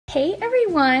Hey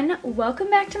everyone, welcome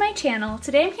back to my channel.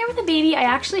 Today I'm here with a baby I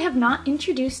actually have not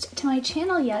introduced to my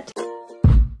channel yet.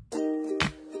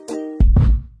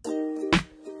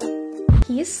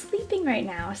 He is sleeping right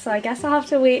now, so I guess I'll have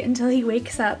to wait until he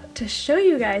wakes up to show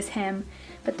you guys him.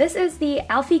 But this is the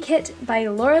Alfie kit by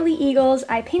Laura Lee Eagles.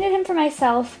 I painted him for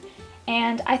myself,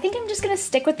 and I think I'm just gonna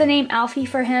stick with the name Alfie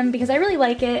for him because I really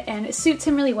like it and it suits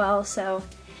him really well, so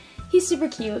he's super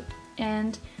cute.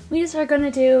 And we just are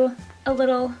gonna do a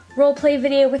little roleplay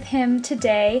video with him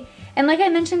today. And like I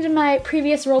mentioned in my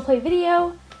previous roleplay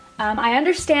video, I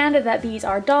understand that these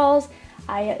are dolls.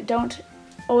 I don't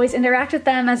always interact with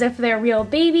them as if they're real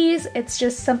babies. It's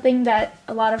just something that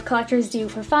a lot of collectors do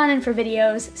for fun and for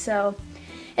videos, so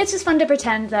it's just fun to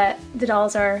pretend that the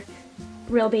dolls are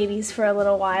real babies for a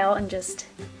little while and just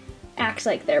act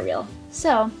like they're real.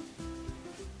 So,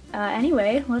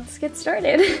 anyway, let's get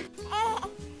started.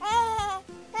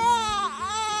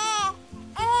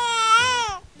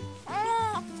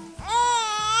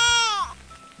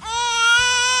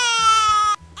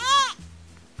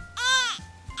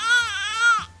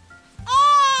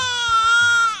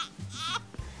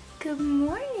 Good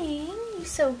morning, you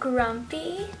so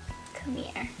grumpy. Come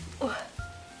here. Ugh.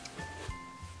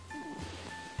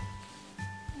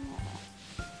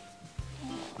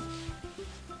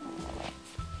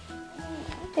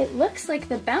 It looks like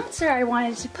the bouncer I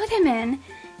wanted to put him in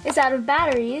is out of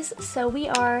batteries, so we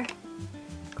are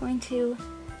going to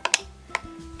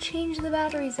change the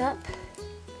batteries up.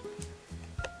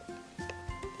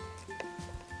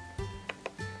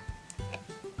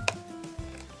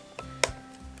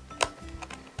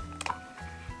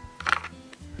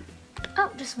 Oh,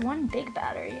 just one big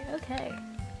battery, okay.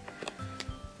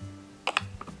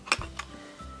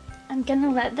 I'm gonna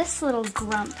let this little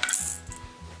grump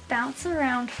bounce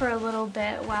around for a little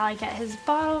bit while I get his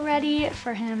bottle ready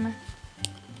for him.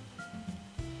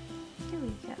 Here we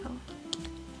go.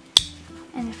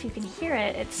 And if you can hear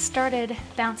it, it started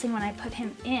bouncing when I put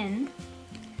him in.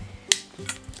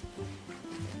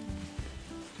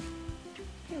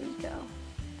 Here we go.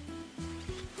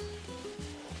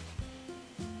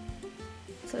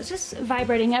 So it's just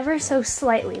vibrating ever so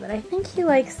slightly, but I think he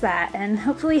likes that, and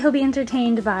hopefully he'll be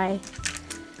entertained by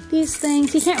these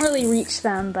things. He can't really reach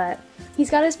them, but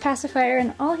he's got his pacifier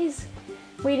and all he's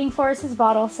waiting for is his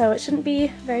bottle, so it shouldn't be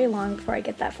very long before I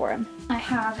get that for him. I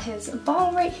have his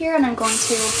bottle right here and I'm going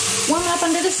to warm it up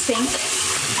under the sink.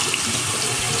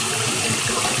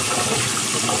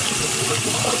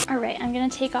 Alright, I'm gonna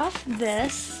take off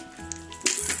this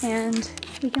and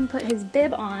we can put his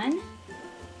bib on.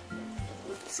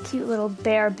 This cute little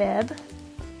bear bib.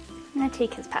 I'm gonna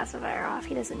take his pacifier off,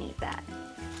 he doesn't need that.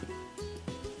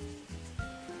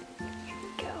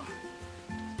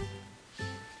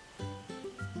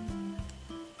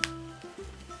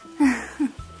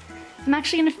 I'm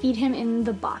actually gonna feed him in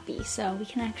the boppy, so we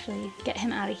can actually get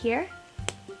him out of here.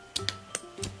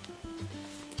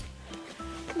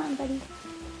 Come on, buddy.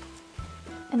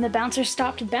 And the bouncer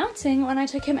stopped bouncing when I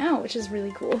took him out, which is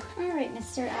really cool. Alright,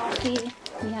 Mr. Alfie.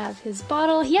 We have his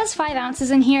bottle. He has 5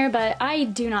 ounces in here, but I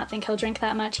do not think he'll drink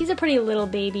that much. He's a pretty little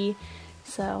baby,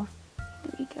 so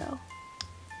here we go.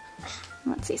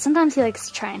 Let's see, sometimes he likes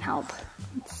to try and help.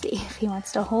 Let's see if he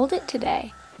wants to hold it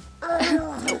today.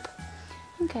 Nope.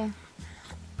 Okay.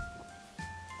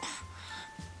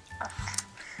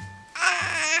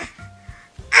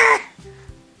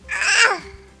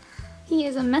 He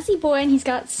is a messy boy and he's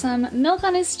got some milk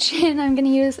on his chin. I'm gonna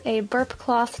use a burp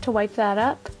cloth to wipe that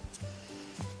up.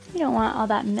 You don't want all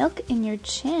that milk in your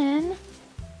chin.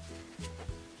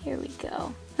 Here we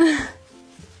go.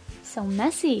 So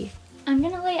messy. I'm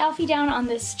gonna lay Alfie down on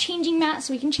this changing mat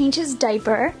so we can change his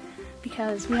diaper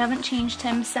because we haven't changed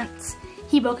him since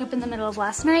he woke up in the middle of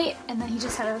last night and then he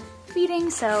just had a feeding,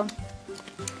 so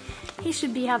he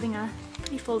should be having a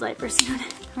pretty full diaper soon.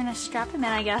 I'm gonna strap him in,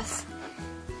 I guess.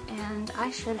 And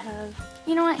I should have,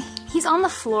 you know what, he's on the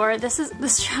floor. The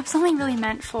strap's only really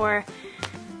meant for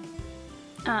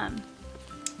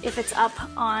if it's up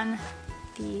on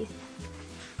the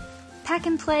pack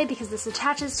and play because this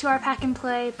attaches to our pack and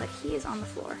play, but he is on the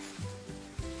floor.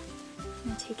 I'm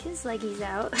gonna take his leggies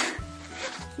out.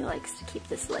 He likes to keep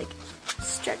this leg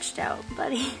stretched out,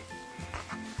 buddy.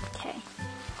 Okay.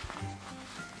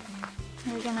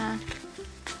 We're gonna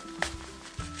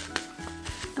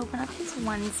open up his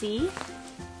onesie.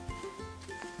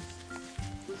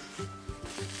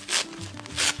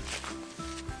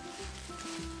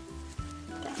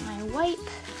 Got my wipe.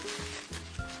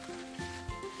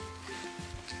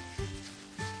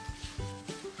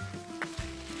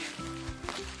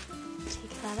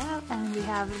 Take that out, and we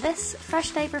have this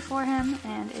fresh diaper for him,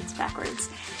 and it's backwards.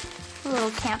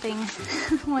 little camping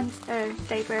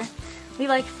diaper. We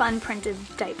like fun printed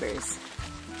diapers.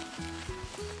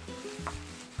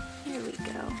 Here we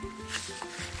go.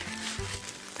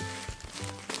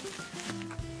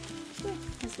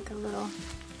 There's like a little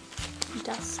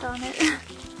dust on it.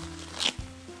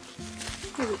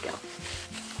 Here we go.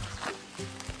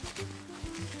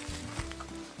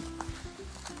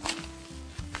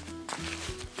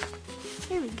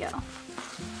 Here we go.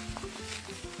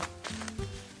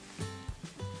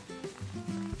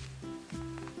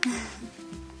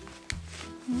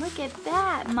 Look at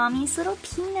that, Mommy's little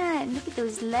peanut. Look at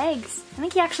those legs. I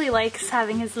think he actually likes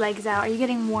having his legs out. Are you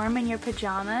getting warm in your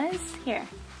pajamas? Here,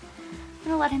 I'm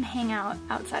gonna let him hang out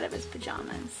outside of his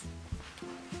pajamas.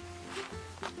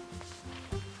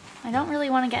 I don't really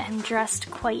want to get him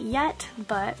dressed quite yet,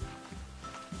 but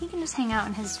he can just hang out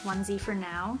in his onesie for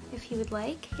now, if he would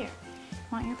like. Here,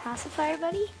 want your pacifier,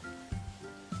 buddy?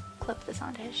 Clip this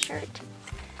onto his shirt.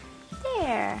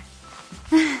 There.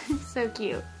 So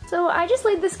cute. So I just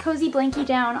laid this cozy blankie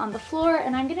down on the floor,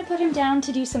 and I'm gonna put him down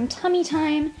to do some tummy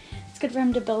time. It's good for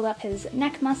him to build up his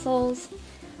neck muscles.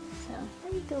 So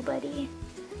there you go, buddy.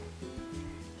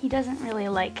 He doesn't really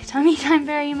like tummy time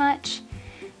very much,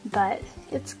 but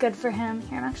it's good for him.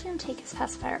 Here, I'm actually gonna take his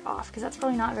pacifier off because that's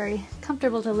probably not very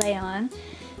comfortable to lay on.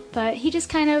 But he just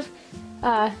kind of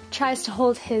tries to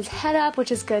hold his head up,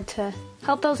 which is good to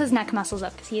help build his neck muscles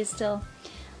up because he is still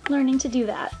learning to do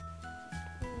that.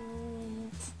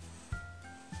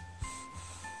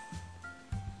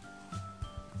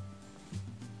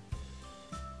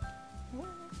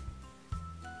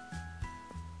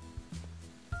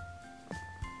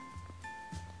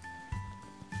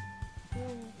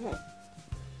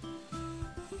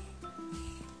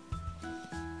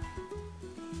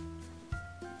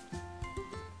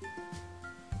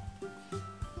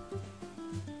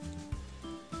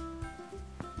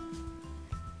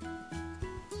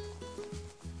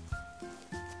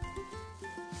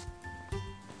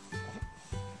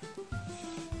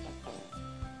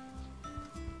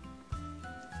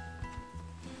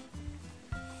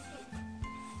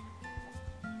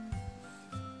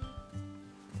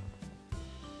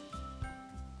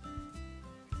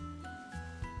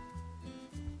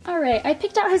 Alright, I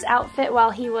picked out his outfit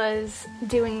while he was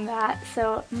doing that,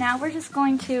 so now we're just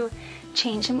going to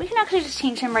change him. We can actually just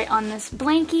change him right on this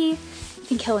blankie. I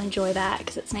think he'll enjoy that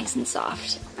because it's nice and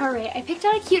soft. Alright, I picked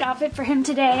out a cute outfit for him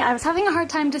today. I was having a hard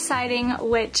time deciding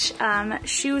which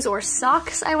shoes or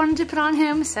socks I wanted to put on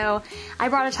him, so I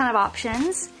brought a ton of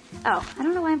options. Oh, I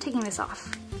don't know why I'm taking this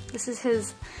off. This is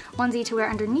his onesie to wear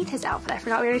underneath his outfit. I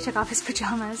forgot we already took off his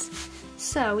pajamas.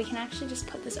 So we can actually just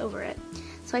put this over it.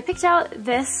 So I picked out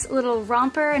this little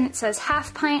romper, and it says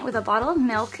half pint with a bottle of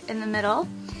milk in the middle,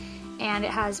 and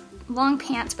it has long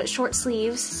pants but short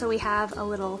sleeves, so we have a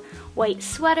little white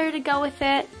sweater to go with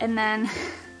it, and then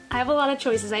I have a lot of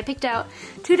choices. I picked out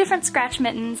 2 different scratch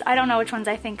mittens. I don't know which ones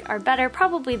I think are better,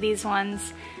 probably these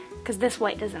ones, because this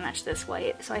white doesn't match this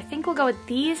white. So I think we'll go with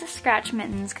these scratch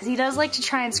mittens, because he does like to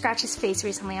try and scratch his face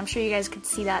recently. I'm sure you guys could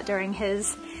see that during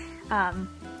his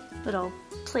little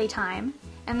playtime.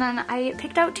 And then I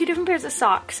picked out 2 different pairs of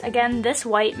socks. Again, this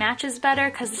white matches better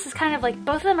because this is kind of like,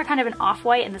 both of them are kind of an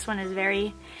off-white, and this one is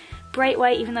very bright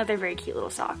white, even though they're very cute little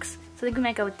socks. So I think we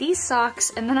might go with these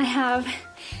socks. And then I have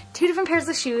 2 different pairs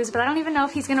of shoes, but I don't even know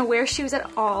if he's gonna wear shoes at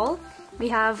all.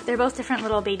 They're both different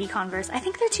little baby Converse. I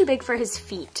think they're too big for his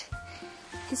feet.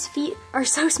 His feet are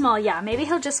so small, yeah, maybe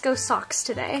he'll just go socks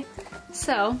today.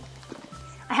 So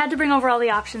I had to bring over all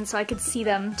the options so I could see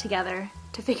them together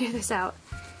to figure this out.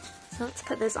 So let's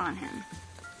put this on him.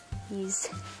 These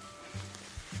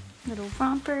little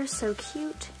rompers, so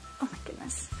cute. Oh my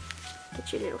goodness.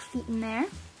 Get your little feet in there.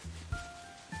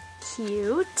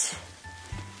 Cute.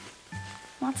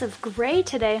 Lots of gray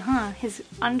today, huh? His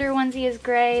under onesie is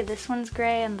gray, this one's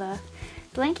gray, and the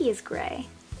blankie is gray.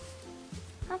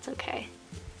 That's okay.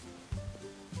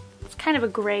 It's kind of a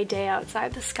gray day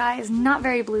outside. The sky is not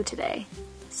very blue today,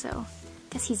 so I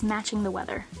guess he's matching the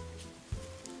weather.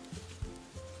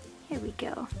 Here we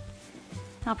go.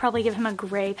 And I'll probably give him a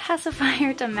gray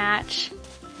pacifier to match. Here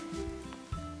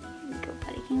we go,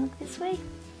 buddy. Can you look this way?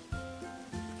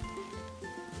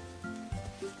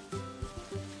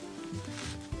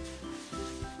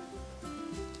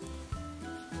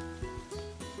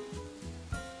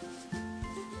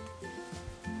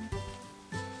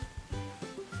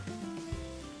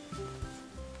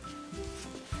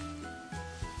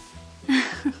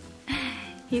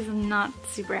 He's not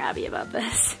super happy about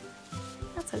this.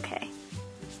 That's okay.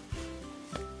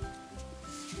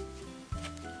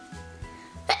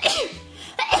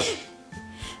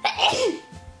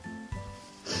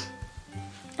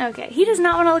 Okay, he does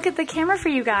not want to look at the camera for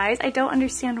you guys. I don't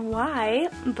understand why,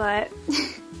 but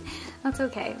that's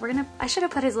okay. I should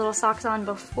have put his little socks on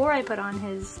before I put on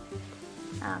his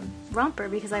romper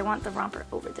because I want the romper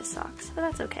over the socks, but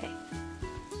that's okay.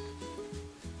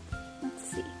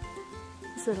 Let's see.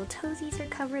 His little toesies are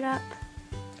covered up.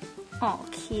 Oh,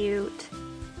 cute.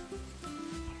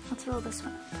 Let's roll this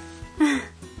one up.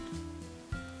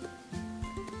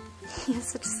 He has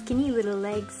such skinny little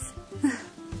legs. Here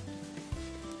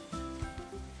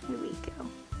we go.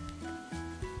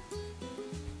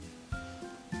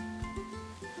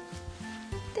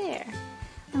 There.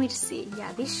 Let me just see.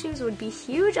 Yeah, these shoes would be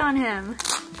huge on him.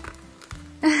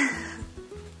 I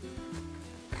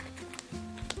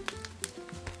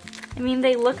mean,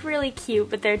 they look really cute,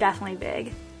 but they're definitely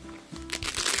big.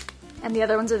 And the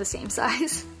other ones are the same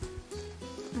size.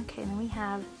 Okay, then we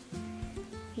have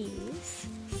these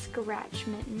scratch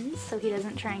mittens so he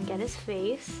doesn't try and get his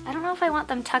face. I don't know if I want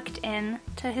them tucked in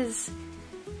to his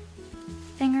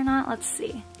thing or not. Let's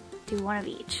see. Do one of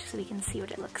each so we can see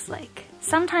what it looks like.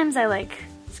 Sometimes I like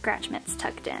scratch mitts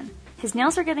tucked in. His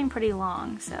nails are getting pretty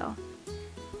long, so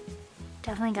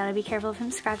definitely gotta be careful of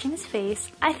him scratching his face.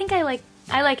 I think I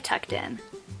like tucked in.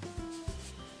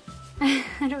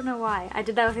 I don't know why. I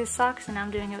did that with his socks and now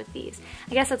I'm doing it with these.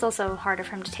 I guess it's also harder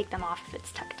for him to take them off if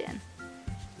it's tucked in.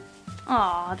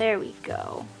 Aw, there we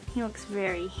go. He looks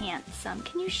very handsome.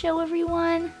 Can you show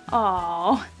everyone?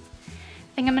 Aw.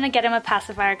 I think I'm gonna get him a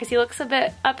pacifier because he looks a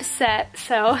bit upset,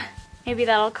 so maybe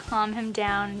that'll calm him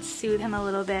down and soothe him a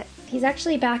little bit. He's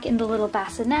actually back in the little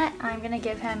bassinet. I'm gonna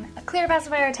give him a clear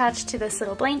pacifier attached to this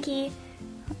little blankie.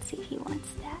 Let's see if he wants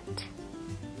that.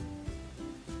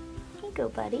 Here you go,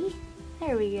 buddy.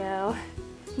 There we go.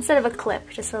 Instead of a clip,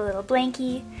 just a little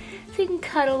blankie. So you can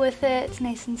cuddle with it. It's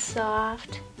nice and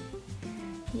soft.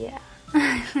 Yeah,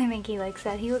 I think he likes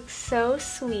that. He looks so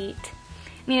sweet.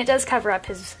 I mean, it does cover up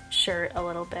his shirt a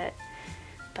little bit,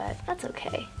 but that's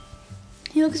okay.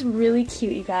 He looks really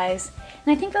cute, you guys.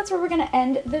 And I think that's where we're gonna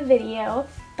end the video.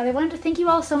 But I wanted to thank you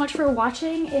all so much for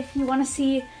watching. If you wanna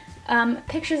see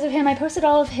pictures of him, I posted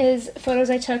all of his photos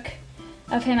I took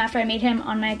of him after I made him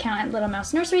on my account at Little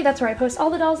Mouse Nursery. That's where I post all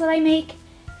the dolls that I make.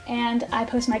 And I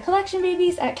post my collection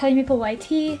babies at Kelli Maple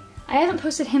YT. I haven't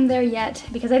posted him there yet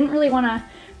because I didn't really want to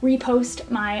repost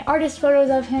my artist photos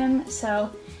of him,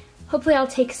 so hopefully I'll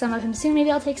take some of him soon.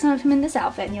 Maybe I'll take some of him in this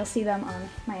outfit and you'll see them on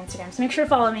my Instagram, so make sure to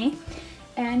follow me.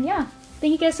 And yeah,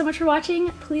 thank you guys so much for watching.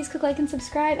 Please click like and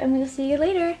subscribe and we'll see you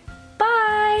later.